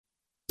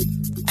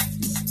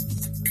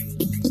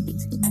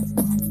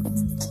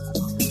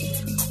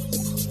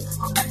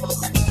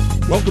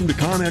Welcome to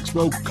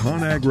ConExpo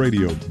ConAg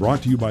Radio,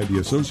 brought to you by the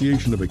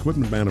Association of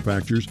Equipment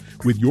Manufacturers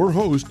with your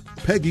host,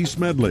 Peggy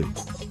Smedley.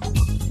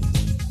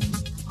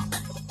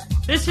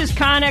 This is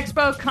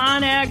ConExpo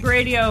ConAg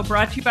Radio,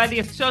 brought to you by the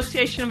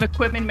Association of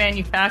Equipment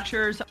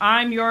Manufacturers.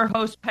 I'm your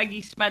host,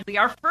 Peggy Smedley.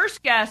 Our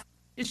first guest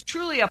is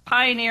truly a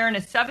pioneer and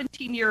a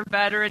 17-year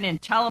veteran in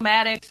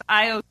telematics,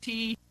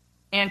 IoT,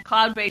 and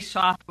cloud-based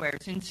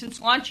softwares. And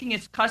since launching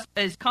his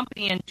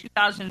company in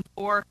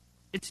 2004,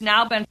 it's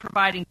now been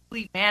providing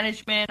fleet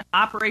management,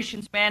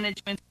 operations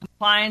management,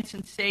 compliance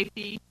and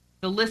safety.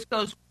 The list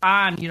goes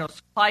on,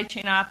 supply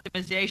chain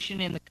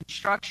optimization in the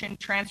construction,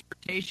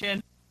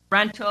 transportation,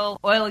 rental,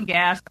 oil and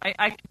gas.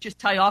 I could just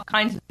tell you all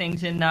kinds of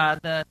things in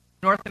the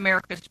North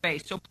America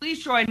space. So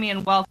please join me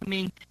in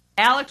welcoming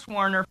Alex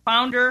Warner,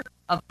 founder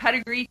of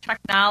Pedigree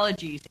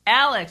Technologies.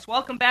 Alex,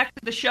 welcome back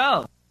to the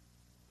show.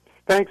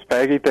 Thanks,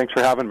 Peggy. Thanks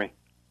for having me.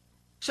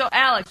 So,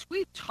 Alex,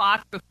 we've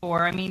talked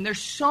before. I mean,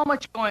 there's so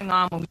much going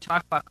on when we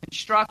talk about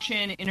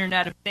construction,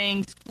 Internet of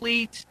Things,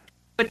 fleets.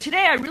 But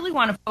today I really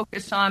want to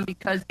focus on,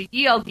 because the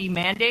ELD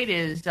mandate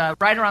is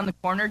right around the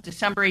corner,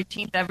 December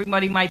 18th.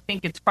 Everybody might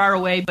think it's far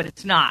away, but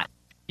it's not.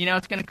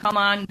 It's going to come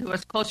on to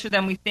us closer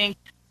than we think.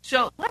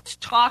 So let's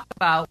talk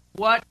about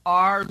what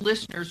our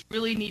listeners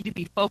really need to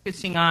be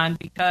focusing on,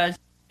 because,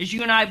 as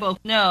you and I both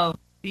know,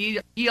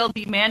 the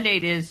ELD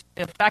mandate is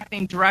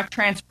affecting direct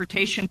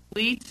transportation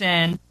fleets,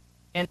 and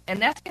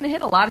that's going to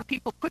hit a lot of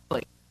people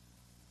quickly.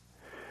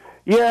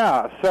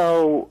 Yeah,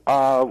 so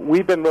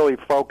we've been really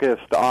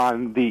focused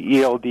on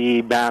the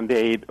ELD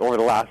mandate over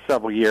the last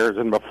several years,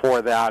 and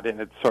before that, in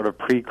its sort of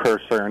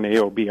precursor in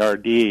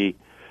AOBRD.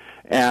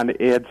 And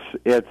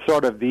it's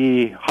sort of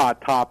the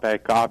hot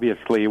topic,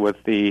 obviously, with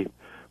the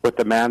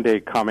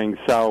mandate coming.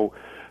 So,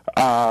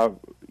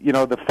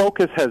 the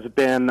focus has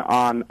been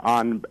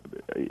on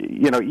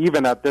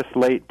even at this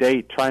late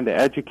date, trying to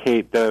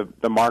educate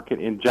the market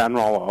in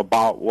general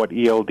about what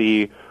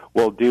ELD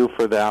will do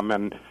for them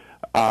and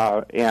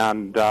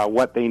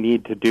what they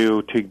need to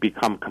do to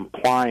become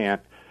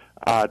compliant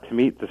to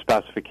meet the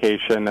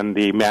specification and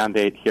the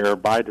mandate here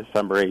by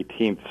December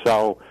 18th.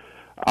 So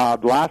the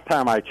last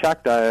time I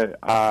checked,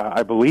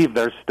 I believe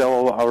there's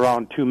still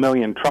around 2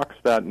 million trucks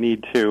that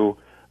need to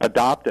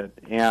adopt it.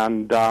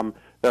 And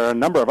there are a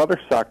number of other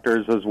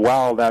sectors as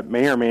well that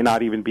may or may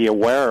not even be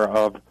aware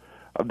of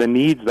the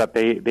needs that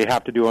they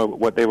have to do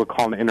what they would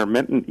call an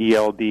intermittent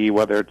ELD,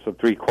 whether it's a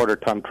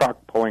 3/4-ton truck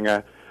pulling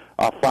a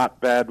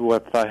flatbed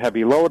with a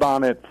heavy load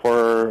on it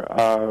for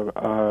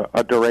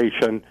a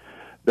duration.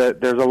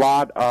 There's a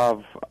lot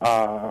of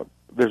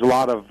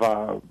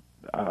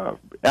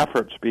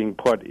efforts being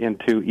put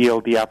into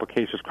ELD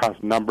applications across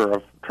a number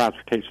of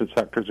transportation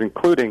sectors,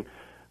 including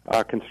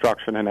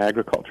construction and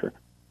agriculture.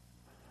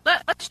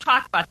 Let's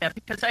talk about that,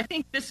 because I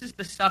think this is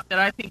the stuff that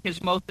I think is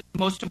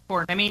most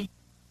important. I mean,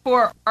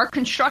 for our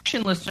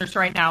construction listeners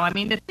right now, I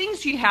mean, the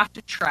things you have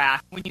to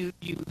track when you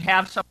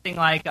have something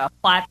like a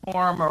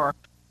platform or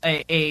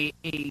a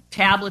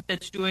tablet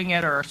that's doing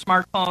it, or a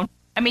smartphone.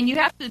 I mean, you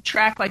have to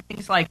track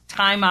things like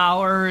time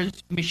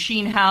hours,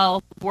 machine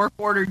health, work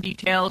order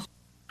details.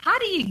 How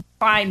do you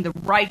find the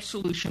right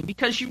solution?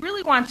 Because you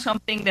really want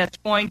something that's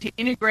going to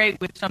integrate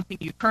with something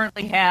you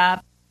currently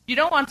have. You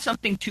don't want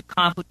something too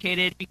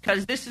complicated,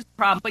 because this is the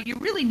problem, but you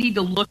really need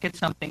to look at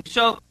something.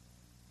 So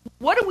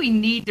what do we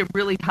need to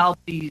really help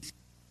these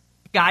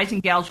guys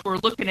and gals who are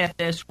looking at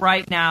this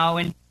right now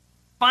and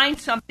find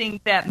something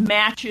that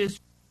matches,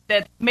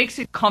 that makes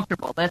it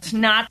comfortable, that's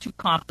not too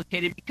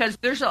complicated? Because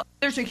there's a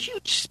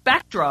huge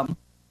spectrum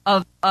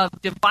of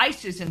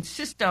devices and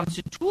systems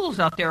and tools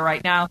out there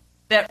right now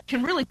that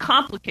can really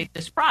complicate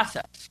this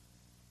process.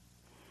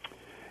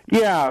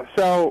 Yeah,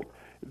 so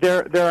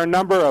there are a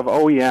number of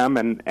OEM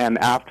and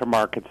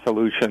aftermarket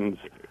solutions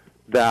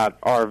that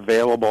are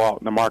available out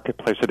in the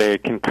marketplace today.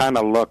 It can kind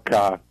of look,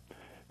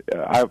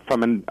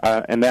 from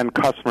an end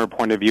customer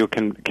point of view,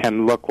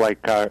 can look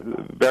like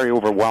very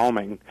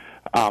overwhelming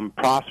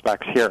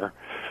prospects here.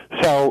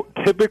 So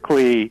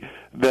typically,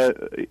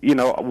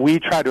 we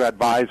try to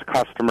advise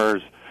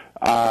customers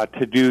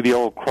to do the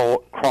old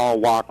crawl,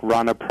 walk,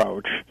 run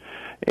approach.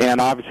 And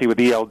obviously, with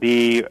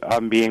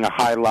ELD being a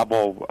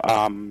high-level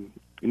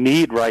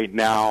need right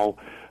now,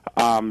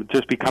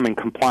 just becoming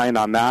compliant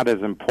on that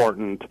is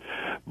important.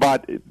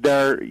 But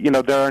there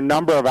are a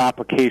number of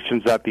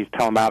applications that these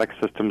telematics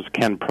systems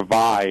can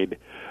provide.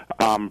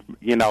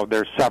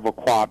 There's several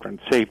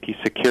quadrants: safety,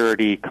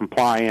 security,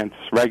 compliance,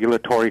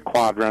 regulatory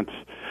quadrants,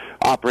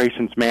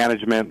 operations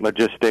management,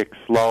 logistics,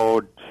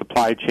 load,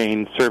 supply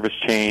chain, service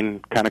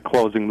chain, kind of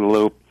closing the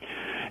loop.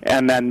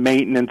 And then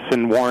maintenance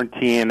and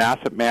warranty and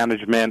asset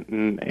management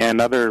and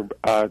other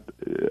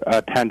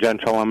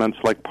tangential elements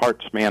like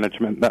parts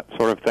management, that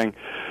sort of thing.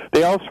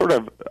 They all sort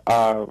of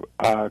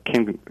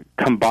can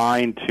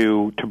combine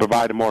to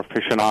provide a more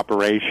efficient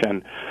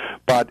operation.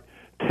 But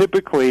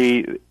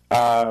typically,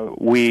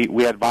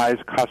 we advise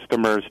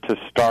customers to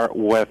start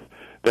with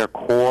their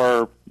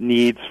core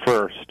needs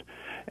first.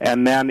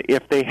 And then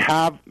if they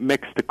have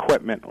mixed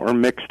equipment or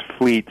mixed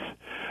fleets,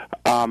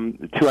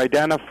 to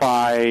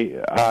identify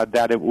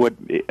that it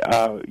would,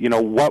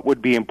 what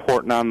would be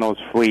important on those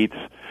fleets,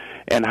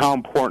 and how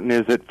important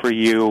is it for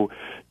you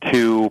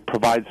to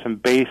provide some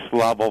base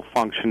level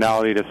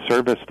functionality to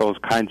service those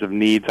kinds of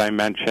needs I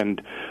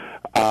mentioned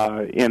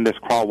in this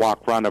crawl,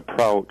 walk, run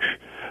approach.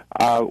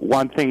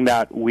 One thing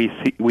that we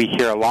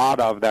hear a lot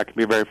of that can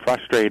be very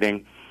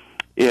frustrating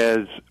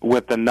is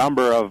with the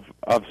number of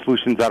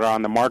solutions that are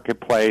on the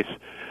marketplace,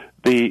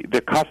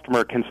 the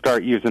customer can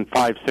start using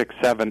 5, 6,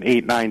 7,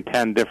 8, 9,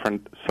 10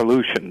 different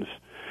solutions.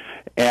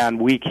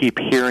 And we keep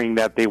hearing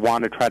that they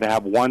want to try to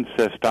have one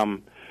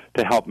system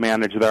to help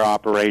manage their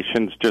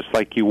operations, just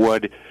like you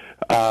would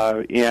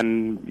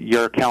in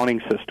your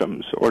accounting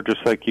systems, or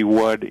just like you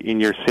would in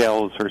your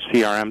sales or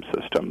CRM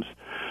systems.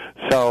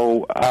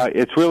 So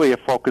it's really a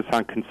focus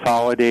on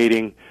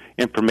consolidating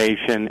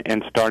information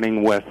and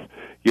starting with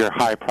your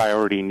high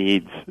priority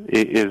needs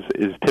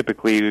is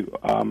typically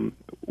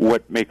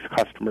what makes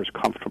customers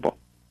comfortable.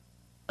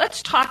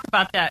 Let's talk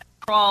about that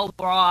crawl,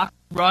 walk,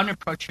 run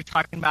approach you're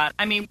talking about.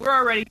 I mean, we're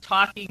already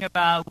talking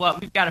about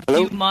we've got a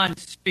few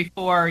months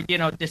before,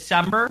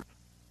 December.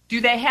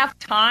 Do they have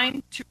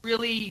time to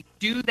really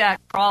do that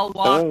crawl,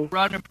 walk,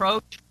 run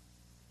approach?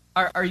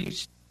 Are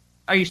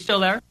you still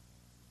there?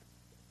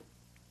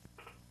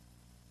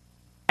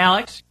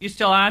 Alex, you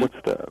still on?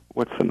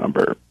 What's the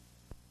number,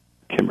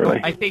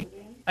 Kimberly?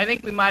 I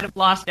think we might have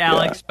lost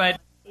Alex, but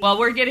while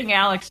we're getting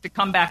Alex to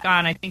come back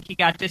on, I think he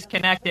got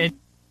disconnected.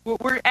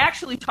 We're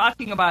actually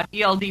talking about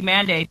ELD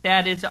mandate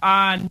that is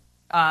on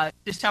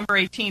December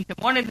 18th, and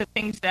one of the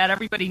things that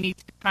everybody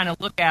needs to kind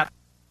of look at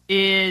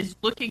is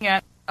looking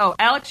at. Oh,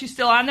 Alex, you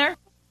still on there?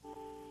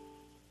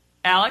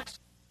 Alex,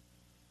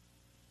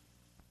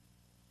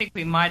 I think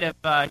we might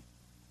have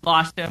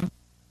lost him.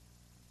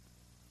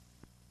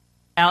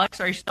 Alex,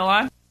 are you still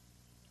on?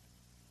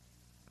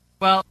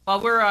 Well,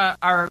 while we're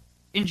our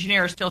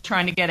engineer is still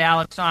trying to get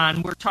Alex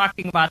on, we're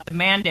talking about the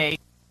mandate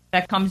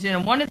that comes in.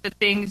 And one of the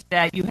things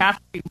that you have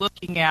to be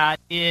looking at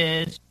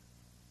is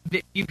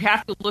that you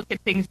have to look at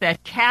things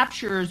that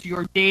captures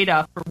your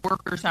data for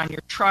workers on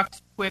your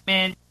trucks,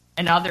 equipment,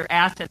 and other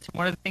assets. And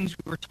one of the things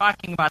we were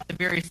talking about, the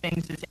various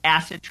things, is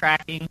asset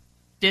tracking,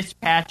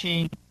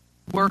 dispatching,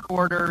 work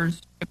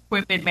orders,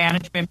 equipment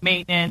management,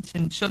 maintenance.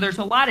 And so there's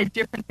a lot of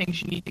different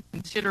things you need to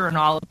consider in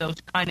all of those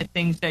kind of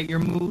things that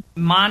you're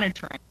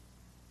monitoring.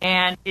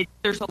 And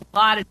there's a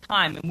lot of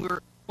time. And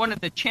one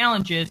of the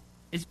challenges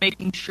is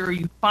making sure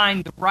you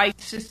find the right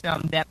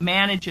system that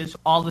manages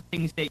all the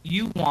things that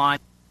you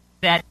want,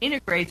 that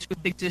integrates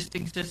with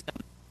existing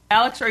systems.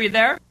 Alex, are you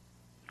there?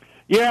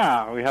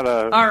 Yeah, we had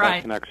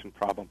a connection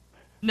problem.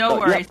 No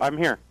worries. Yep, I'm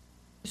here.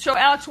 So,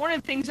 Alex, one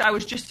of the things I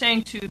was just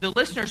saying to the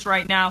listeners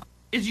right now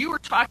is you were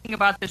talking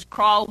about this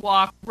crawl,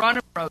 walk, run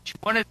approach.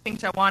 One of the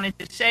things I wanted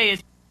to say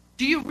is,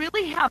 do you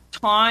really have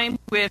time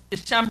with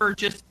December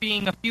just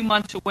being a few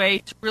months away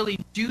to really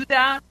do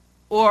that?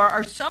 Or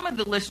are some of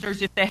the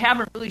listeners, if they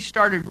haven't really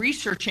started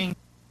researching,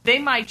 they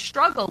might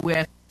struggle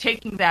with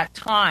taking that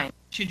time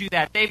to do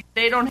that?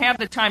 They don't have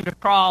the time to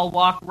crawl,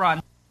 walk,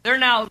 run. They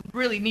now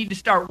really need to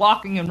start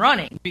walking and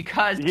running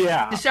because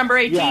December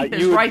 18th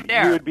is right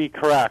there. You would be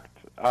correct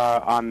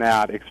on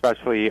that,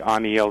 especially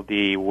on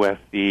ELD with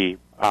the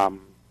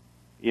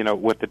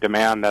with the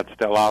demand that's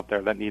still out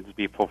there that needs to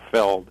be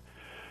fulfilled.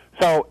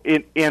 So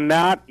in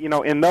that,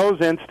 in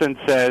those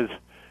instances,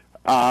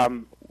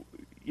 one,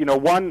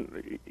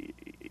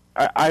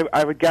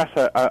 I would guess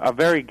a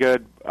very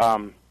good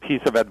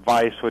piece of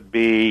advice would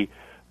be,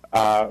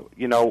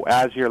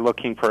 as you're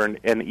looking for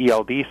an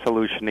ELD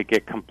solution to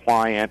get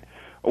compliant,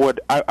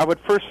 I would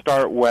first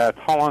start with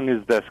how long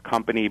has this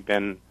company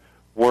been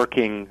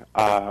working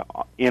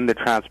in the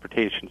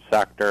transportation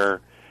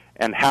sector,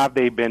 and have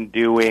they been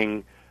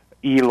doing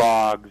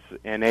e-logs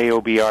and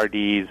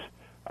AOBRDs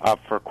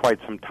for quite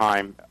some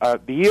time.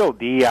 The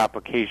ELD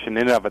application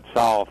in and of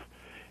itself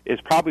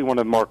is probably one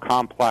of the more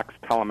complex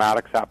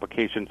telematics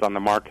applications on the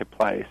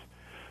marketplace.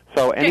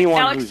 So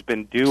anyone Alex, who's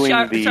been doing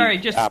these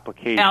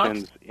applications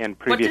Alex, in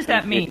previous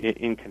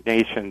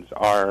incarnations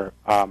are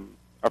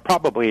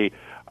probably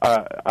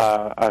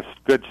a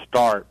good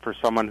start for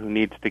someone who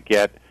needs to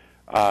get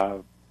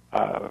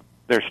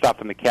their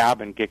stuff in the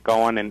cab and get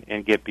going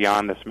and get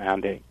beyond this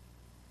mandate.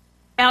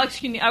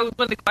 Alex, one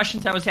of the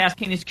questions I was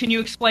asking is, can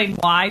you explain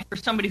why, for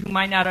somebody who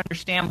might not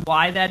understand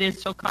why that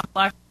is so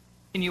complex?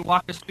 Can you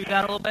walk us through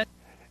that a little bit?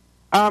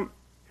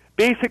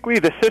 Basically,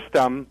 the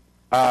system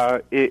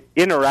it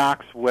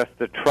interacts with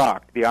the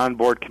truck, the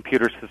onboard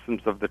computer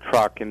systems of the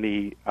truck,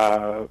 and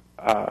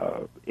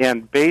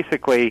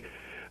basically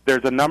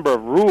there's a number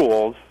of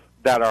rules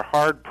that are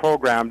hard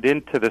programmed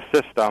into the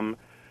system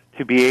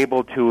to be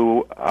able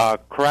to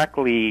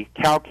correctly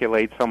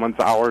calculate someone's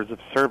hours of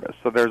service.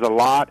 So there's a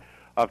lot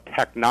of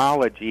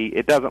technology.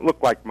 It doesn't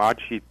look like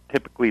much. You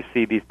typically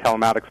see these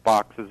telematics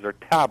boxes or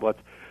tablets,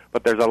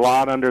 but there's a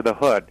lot under the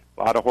hood,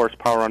 a lot of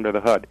horsepower under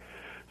the hood.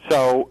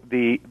 So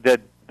the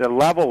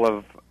level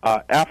of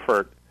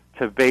effort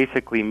to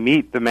basically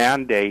meet the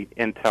mandate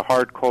and to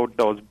hard code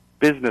those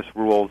business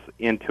rules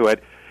into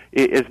it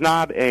is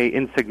not an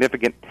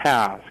insignificant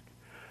task.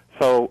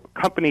 So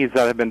companies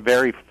that have been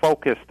very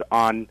focused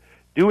on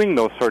doing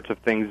those sorts of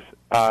things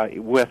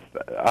with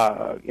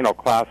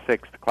Class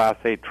 6 to Class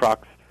 8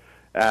 trucks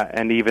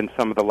and even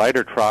some of the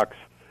lighter trucks,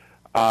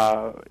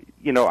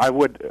 I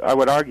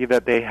would argue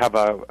that they have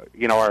are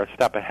a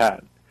step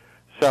ahead.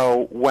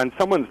 So when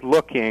someone's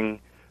looking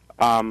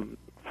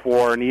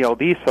for an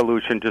ELD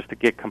solution just to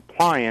get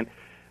compliant,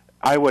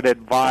 I would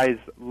advise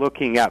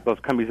looking at those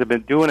companies that have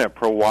been doing it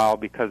for a while,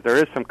 because there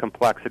is some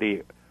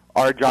complexity.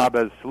 Our job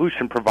as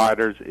solution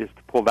providers is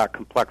to pull that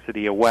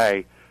complexity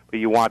away, but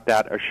you want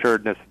that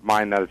assuredness of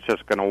mind that it's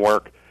just going to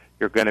work,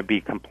 you're going to be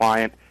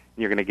compliant,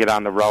 and you're going to get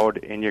on the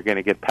road, and you're going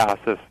to get past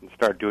this and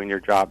start doing your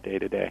job day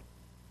to day.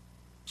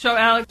 So,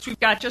 Alex, we've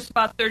got just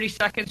about 30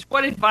 seconds.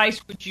 What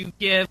advice would you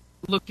give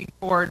looking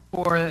forward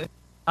for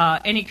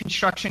any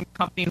construction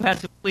company who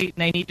has a fleet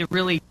and they need to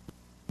really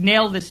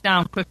nail this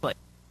down quickly?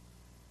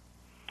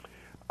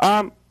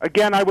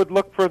 Again, I would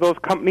look for those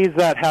companies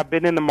that have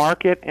been in the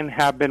market and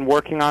have been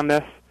working on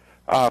this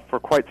for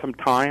quite some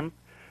time.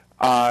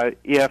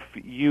 If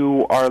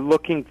you are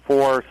looking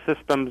for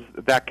systems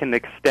that can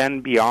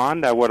extend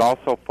beyond, I would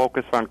also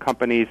focus on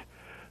companies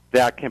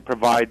that can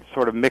provide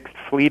sort of mixed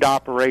fleet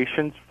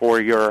operations for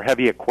your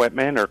heavy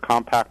equipment or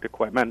compact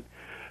equipment,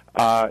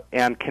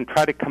 and can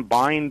try to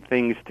combine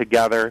things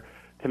together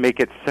to make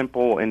it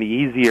simple and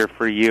easier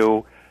for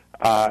you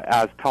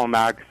as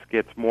telematics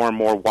gets more and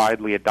more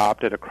widely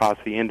adopted across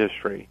the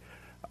industry.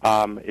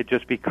 It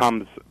just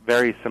becomes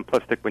very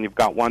simplistic when you've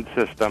got one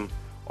system,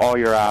 all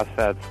your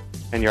assets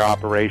and your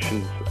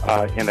operations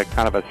in a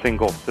kind of a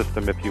single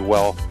system, if you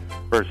will,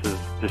 versus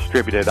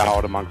distributed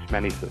out amongst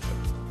many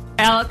systems.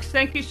 Alex,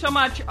 thank you so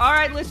much. All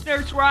right,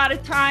 listeners, we're out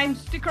of time.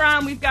 Stick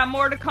around. We've got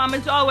more to come.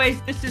 As always,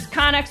 this is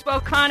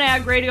ConExpo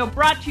ConAg Radio,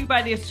 brought to you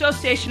by the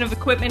Association of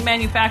Equipment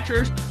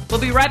Manufacturers.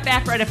 We'll be right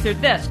back right after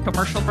this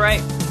commercial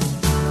break.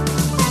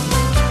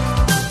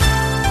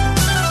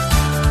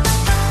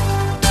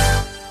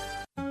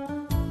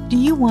 Do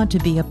you want to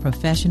be a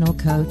professional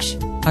coach?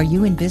 Are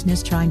you in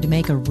business trying to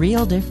make a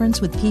real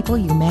difference with people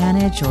you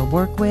manage or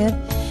work with?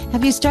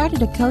 Have you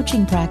started a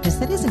coaching practice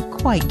that isn't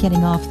quite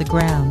getting off the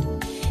ground?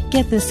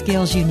 Get the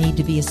skills you need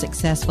to be a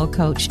successful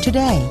coach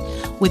today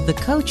with the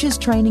Coaches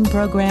Training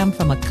Program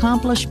from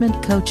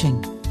Accomplishment Coaching.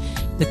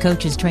 The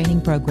Coaches Training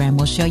Program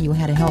will show you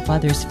how to help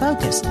others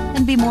focus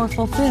and be more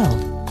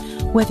fulfilled.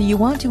 Whether you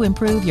want to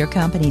improve your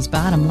company's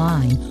bottom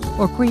line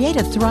or create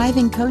a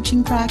thriving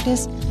coaching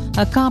practice,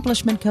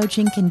 Accomplishment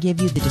Coaching can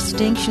give you the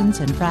distinctions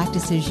and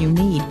practices you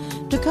need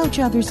to coach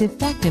others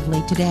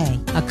effectively today.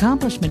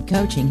 Accomplishment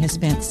Coaching has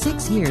spent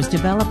 6 years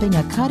developing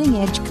a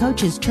cutting-edge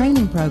coaches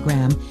training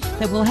program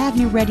that will have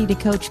you ready to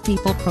coach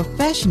people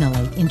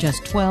professionally in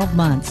just 12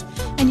 months,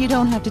 and you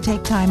don't have to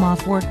take time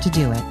off work to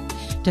do it.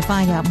 To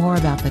find out more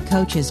about the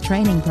Coaches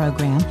Training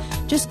Program,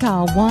 just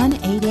call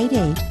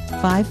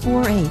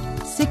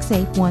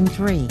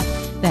 1-888-548-6813.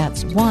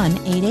 That's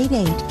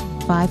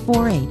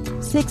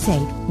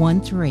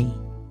 1-888-548-6813.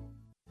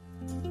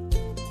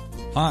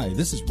 Hi,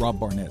 this is Rob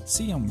Barnett,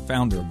 CEO and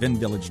founder of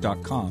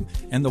VinVillage.com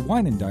and the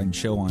Wine and Dine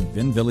Show on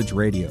VinVillage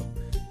Radio.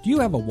 Do you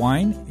have a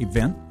wine,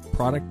 event,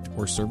 product,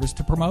 or service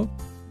to promote?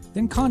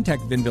 Then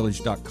contact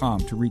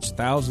VinVillage.com to reach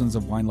thousands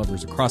of wine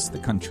lovers across the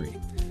country.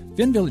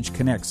 VinVillage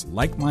connects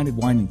like-minded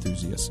wine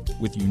enthusiasts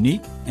with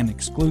unique and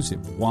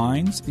exclusive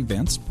wines,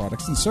 events,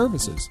 products, and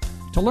services.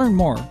 To learn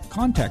more,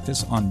 contact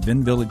us on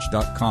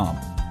VinVillage.com.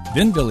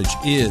 VinVillage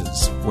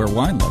is where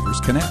wine lovers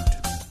connect.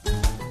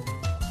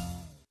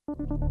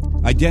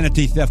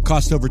 Identity theft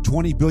costs over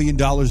 $20 billion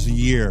a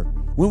year.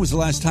 When was the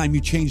last time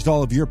you changed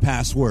all of your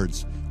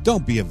passwords?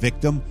 Don't be a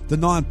victim. The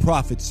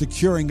nonprofit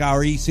Securing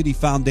Our eCity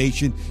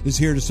Foundation is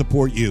here to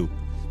support you.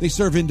 They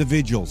serve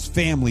individuals,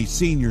 families,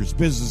 seniors,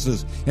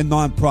 businesses, and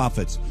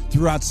nonprofits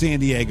throughout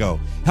San Diego,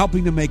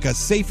 helping to make a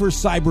safer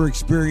cyber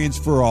experience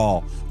for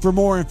all. For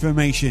more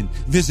information,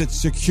 visit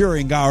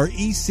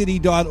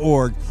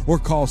securingourecity.org or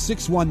call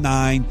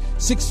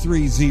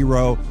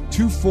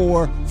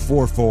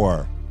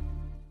 619-630-2444.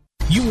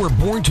 You were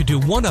born to do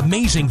one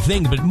amazing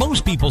thing, but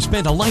most people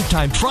spend a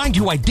lifetime trying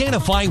to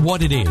identify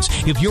what it is.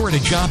 If you're at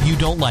a job you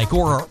don't like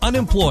or are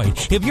unemployed,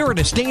 if you're in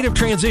a state of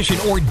transition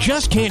or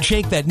just can't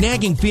shake that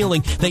nagging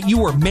feeling that you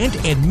were meant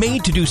and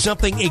made to do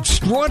something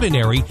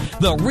extraordinary,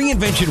 the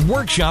Reinvention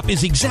Workshop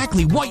is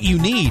exactly what you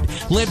need.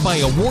 Led by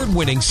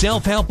award-winning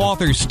self-help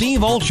author Steve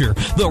Olsher,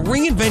 the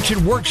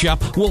Reinvention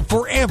Workshop will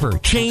forever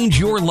change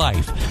your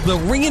life. The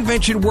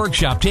Reinvention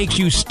Workshop takes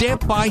you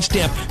step by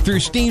step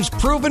through Steve's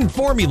proven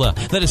formula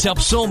that has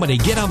helped so many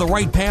get on the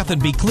right path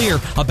and be clear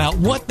about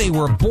what they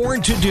were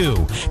born to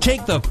do.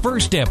 Take the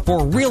first step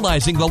for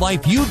realizing the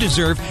life you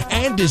deserve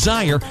and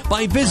desire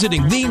by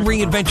visiting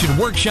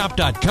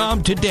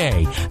thereinventionworkshop.com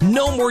today.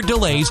 No more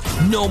delays,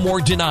 no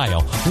more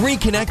denial.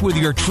 Reconnect with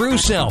your true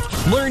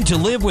self. Learn to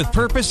live with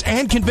purpose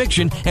and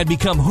conviction and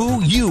become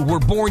who you were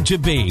born to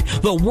be.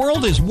 The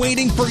world is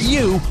waiting for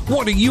you.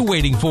 What are you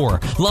waiting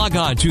for? Log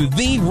on to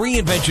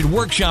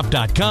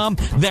thereinventionworkshop.com.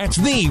 That's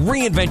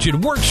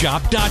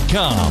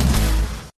thereinventionworkshop.com.